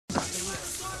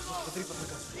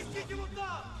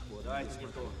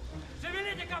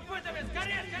Шевелите копытами!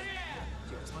 Скорее, скорее!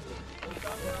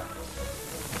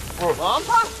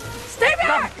 Mama? Stay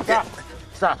back!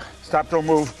 Stop, don't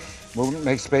move. Movement,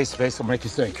 make space. Space will make you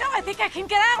sink. No, I think I can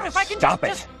get out if I can Stop it!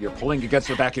 just... You're pulling against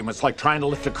the vacuum. It's like trying to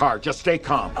lift a car. Just stay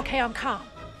calm. Okay, I'm calm.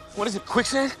 What is it,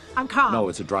 quicksand? I'm calm. No,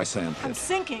 it's a dry sand pit. I'm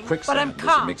sinking, Quicksand but I'm is a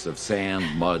calm. mix of sand,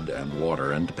 mud, and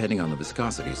water, and depending on the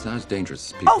viscosity, it's not as dangerous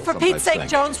as people Oh, for sometimes Pete's sake, think.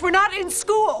 Jones, we're not in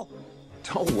school.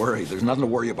 Don't worry. There's nothing to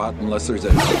worry about unless there's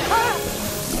a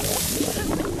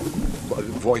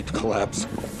void collapse.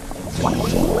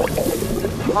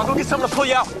 I'll go get someone to pull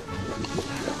you out.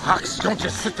 Hux, don't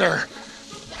just sit there.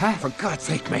 Huh? For God's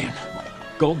sake, man.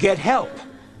 Go get help.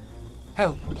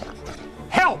 Help.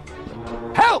 Help!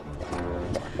 Help!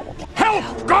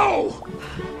 Help! Go!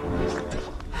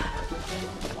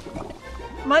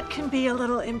 Mud can be a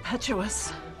little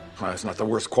impetuous. Well, that's not the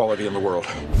worst quality in the world.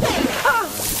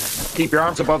 Keep your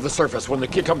arms above the surface. When the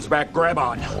kid comes back, grab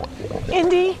on.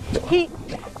 Indy,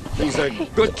 He's a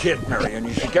good kid, Mary, and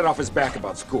you should get off his back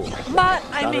about school. Not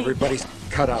everybody's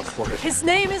cut out for it. His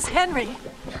name is Henry.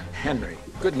 Henry.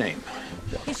 Good name.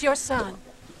 He's your son.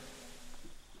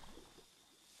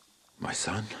 My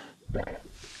son?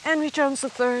 Henry Jones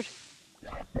III.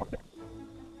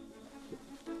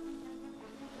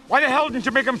 Why the hell didn't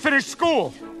you make him finish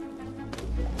school?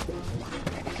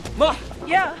 Ma,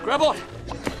 Yeah, grab on.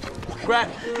 Grab.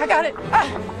 I got it.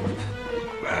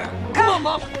 Come on,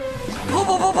 Mom. Pull,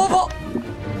 pull, pull, pull, pull.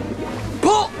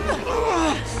 Pull.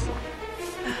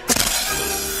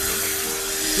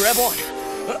 Grab on.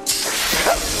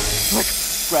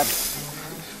 Grab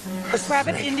it. Grab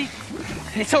it, Indy.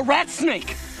 It's a rat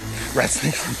snake. Rat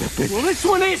snakes aren't that big. Well, this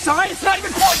one is, all right? It's not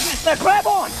even poisonous. Now grab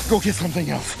on. Go get something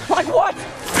else. Like what?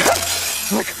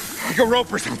 Like a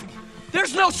rope or something.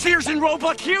 There's no Sears and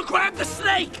Roebuck here. Grab the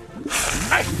snake.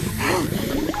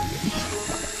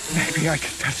 Maybe I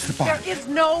can touch the bottom. There is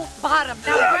no bottom.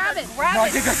 Now grab it. Grab No, I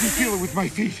it. think I can feel it with my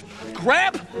feet.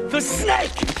 Grab the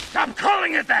snake. I'm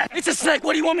calling it that. It's a snake.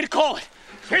 What do you want me to call it?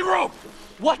 Say rope.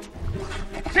 What?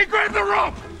 Say grab the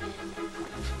rope.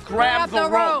 Grab the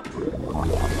rope.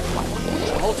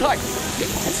 Hold tight.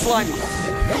 It's slimy.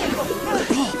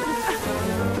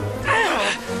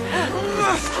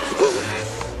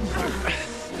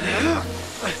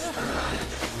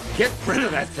 Get rid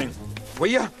of that thing, will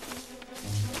you?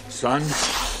 Son? I'm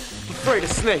afraid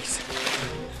of snakes.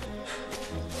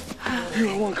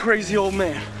 You're one crazy old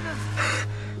man.